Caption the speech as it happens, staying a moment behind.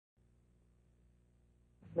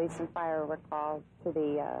Police and fire were called to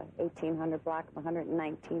the 1800 block of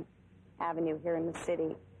 119th Avenue here in the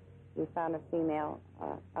city. We found a female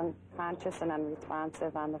unconscious and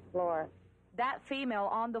unresponsive on the floor. That female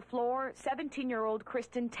on the floor, 17-year-old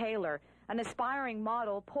Krissy Taylor, an aspiring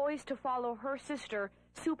model poised to follow her sister,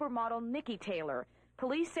 supermodel Niki Taylor.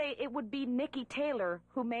 Police say it would be Niki Taylor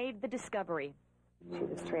who made the discovery. She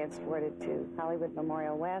was transported to Hollywood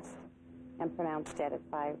Memorial West and pronounced dead at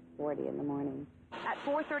 5:40 in the morning. At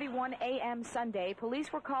 4:31 a.m. Sunday,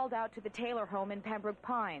 police were called out to the Taylor home in Pembroke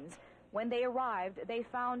Pines. When they arrived, they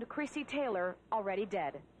found Krissy Taylor already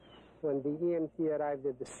dead. When the EMT arrived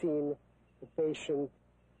at the scene, the patient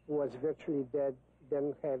was virtually dead,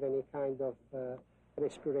 didn't have any kind of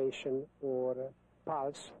respiration or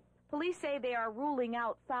pulse. Police say they are ruling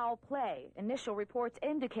out foul play. Initial reports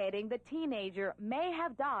indicating the teenager may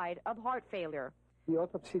have died of heart failure. The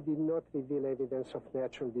autopsy did not reveal evidence of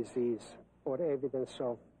natural disease or evidence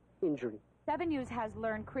of injury. 7 News has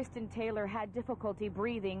learned Krissy Taylor had difficulty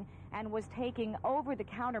breathing and was taking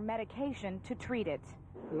over-the-counter medication to treat it.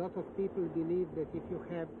 A lot of people believe that if you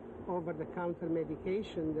have over-the-counter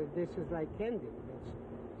medication, that this is like candy. It's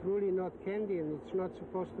truly not candy, and it's not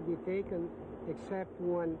supposed to be taken except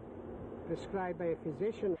when prescribed by a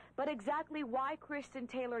physician. But exactly why Krissy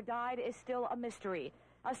Taylor died is still a mystery.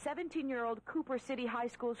 A 17-year-old Cooper City High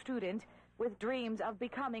School student with dreams of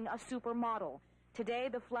becoming a supermodel. Today,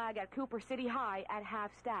 the flag at Cooper City High at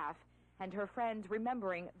half-staff, and her friends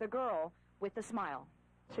remembering the girl with the smile.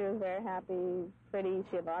 She was very happy, pretty,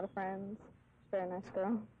 she had a lot of friends, very nice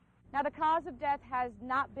girl. Now, the cause of death has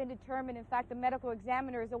not been determined. In fact, the medical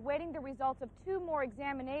examiner is awaiting the results of 2 more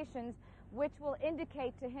examinations, which will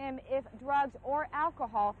indicate to him if drugs or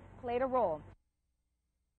alcohol played a role.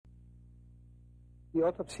 The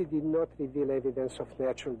autopsy did not reveal evidence of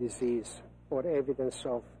natural disease or evidence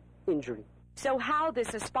of injury. So how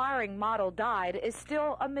this aspiring model died is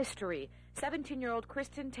still a mystery. 17-year-old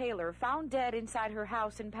Krissy Taylor found dead inside her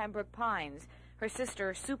house in Pembroke Pines. Her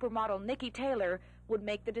sister, supermodel Niki Taylor, would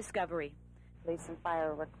make the discovery. Police and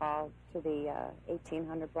fire were called to the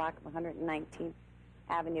 1800 block of 119th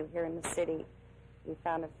Avenue here in the city. We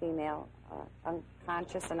found a female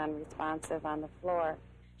unconscious and unresponsive on the floor.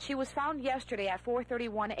 She was found yesterday at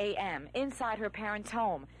 4:31 a.m. inside her parents'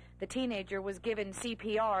 home. The teenager was given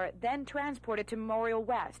CPR, then transported to Memorial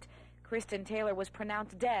West. Krissy Taylor was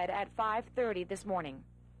pronounced dead at 5:30 this morning.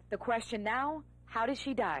 The question now, how did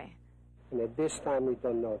she die? And at this time, we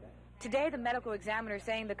don't know that. Today, the medical examiner is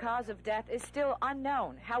saying the cause of death is still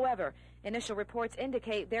unknown. However, initial reports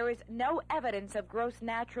indicate there is no evidence of gross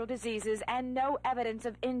natural diseases and no evidence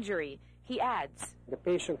of injury. He adds, the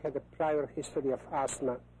patient had a prior history of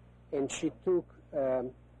asthma, and she took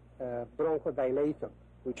bronchodilator,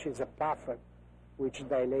 which is a puffer which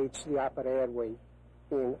dilates the upper airway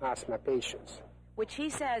in asthma patients. Which he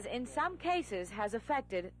says in some cases has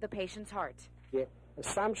affected the patient's heart. The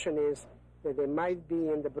assumption is that there might be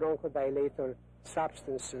in the bronchodilator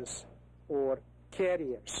substances or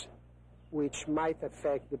carriers which might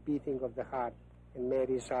affect the beating of the heart and may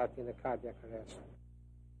result in a cardiac arrest.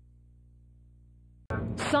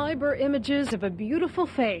 Cyber images of a beautiful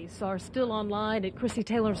face are still online at Krissy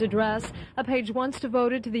Taylor's address. A page once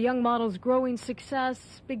devoted to the young model's growing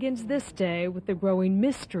success begins this day with the growing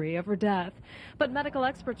mystery of her death. But medical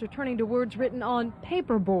experts are turning to words written on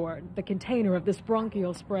paperboard, the container of this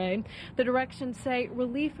bronchial spray. The directions say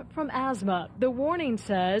relief from asthma. The warning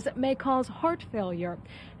says it may cause heart failure.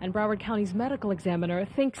 And Broward County's medical examiner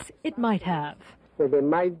thinks it might have. So there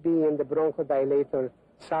might be in the bronchodilator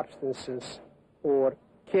substances or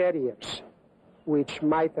carriers which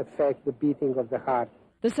might affect the beating of the heart.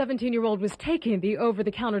 The 17-year-old was taking the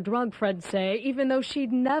over-the-counter drug, Fred say, even though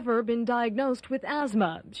she'd never been diagnosed with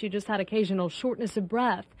asthma. She just had occasional shortness of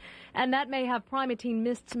breath. And that may have Primatene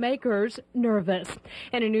Mist's makers nervous.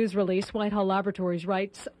 In a news release, Whitehall Laboratories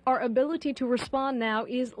writes, our ability to respond now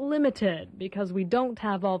is limited because we don't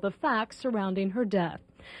have all the facts surrounding her death.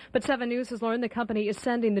 But 7 News has learned the company is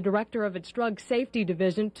sending the director of its drug safety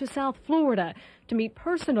division to South Florida to meet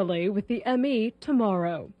personally with the ME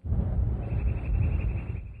tomorrow.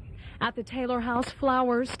 At the Taylor house,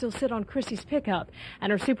 flowers still sit on Krissy's pickup,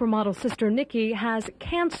 and her supermodel sister Niki has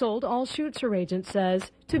canceled all shoots, her agent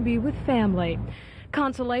says, to be with family.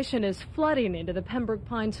 Consolation is flooding into the Pembroke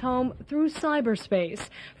Pines home through cyberspace.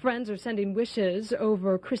 Friends are sending wishes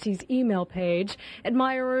over Krissy's email page.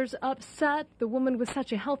 Admirers upset the woman with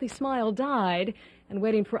such a healthy smile died and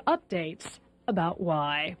waiting for updates about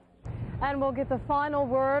why. And we'll get the final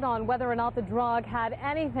word on whether or not the drug had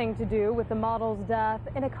anything to do with the model's death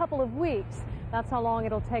in a couple of weeks. That's how long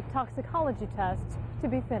it'll take toxicology tests to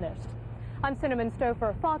be finished. I'm Cinnamon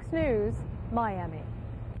Stouffer, Fox News, Miami.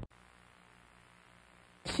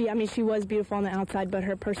 She was beautiful on the outside, but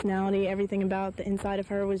her personality, everything about the inside of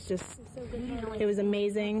her was just, it was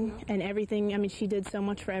amazing, and everything, she did so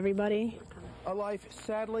much for everybody. A life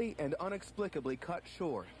sadly and inexplicably cut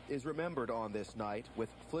short is remembered on this night with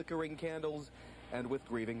flickering candles and with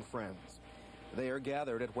grieving friends. They are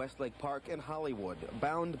gathered at Westlake Park in Hollywood,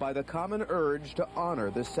 bound by the common urge to honor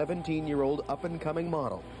the 17-year-old up-and-coming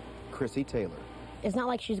model, Krissy Taylor. It's not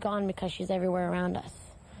like she's gone because she's everywhere around us.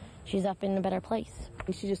 She's up in a better place.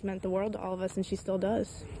 She just meant the world to all of us, and she still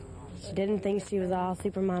does. She didn't think she was all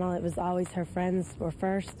supermodel. It was always her friends were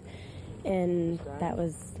first, and that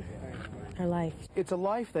was her life. It's a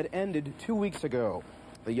life that ended 2 weeks ago.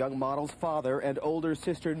 The young model's father and older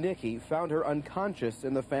sister Niki found her unconscious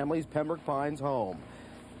in the family's Pembroke Pines home.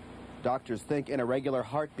 Doctors think an irregular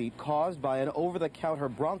heartbeat caused by an over-the-counter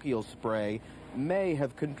bronchial spray may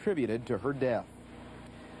have contributed to her death.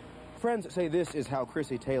 Friends say this is how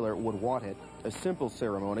Krissy Taylor would want it, a simple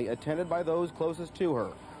ceremony attended by those closest to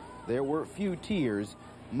her. There were few tears,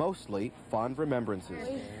 mostly fond remembrances.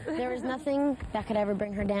 There was nothing that could ever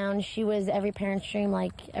bring her down. She was every parent's dream,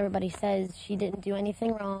 like everybody says. She didn't do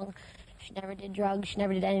anything wrong. She never did drugs. She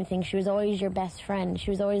never did anything. She was always your best friend. She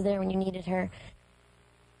was always there when you needed her.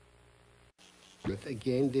 But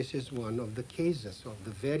again, this is one of the cases, of the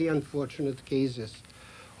very unfortunate cases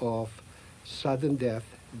of sudden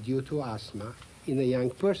death due to asthma in a young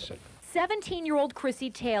person. 17-year-old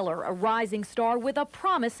Krissy Taylor, a rising star with a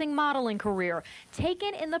promising modeling career,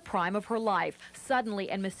 taken in the prime of her life, suddenly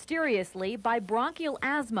and mysteriously by bronchial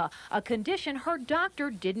asthma, a condition her doctor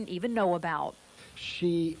didn't even know about.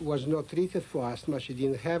 She was not treated for asthma. She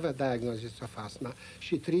didn't have a diagnosis of asthma.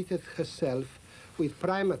 She treated herself with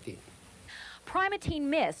Primatene. Primatene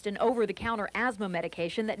Mist, an over-the-counter asthma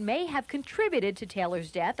medication that may have contributed to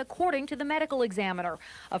Taylor's death, according to the medical examiner.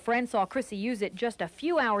 A friend saw Krissy use it just a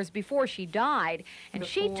few hours before she died, and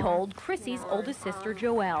she told Krissy's oldest sister,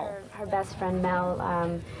 Joelle. Her best friend,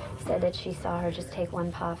 Mel, said that she saw her just take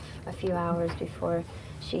one puff a few hours before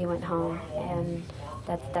she went home, and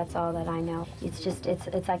that's all that I know. It's just,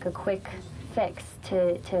 it's like a quick fix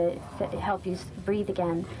to help you breathe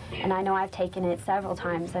again. And I know I've taken it several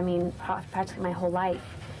times, practically my whole life.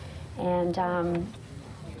 And,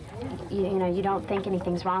 you don't think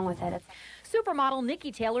anything's wrong with it. Supermodel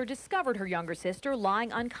Niki Taylor discovered her younger sister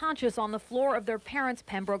lying unconscious on the floor of their parents'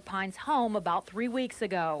 Pembroke Pines home about 3 weeks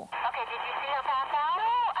ago. Okay, did you see her pass out?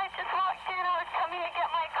 No, I just walked in. I was coming to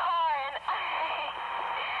get my car, and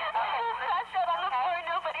she was passed out on the floor.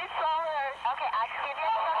 Nobody saw her. Okay, I can give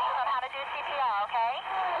you instructions on how to do CPR, okay?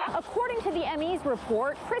 According to the ME's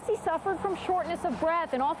report, Krissy suffered from shortness of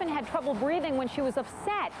breath and often had trouble breathing when she was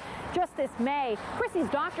upset. Just this May, Krissy's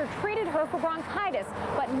doctor treated her for bronchitis,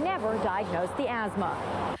 but never diagnosed the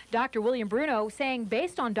asthma. Dr. William Bruno saying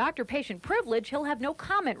based on doctor-patient privilege, he'll have no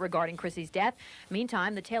comment regarding Krissy's death.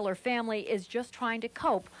 Meantime, the Taylor family is just trying to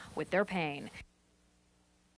cope with their pain.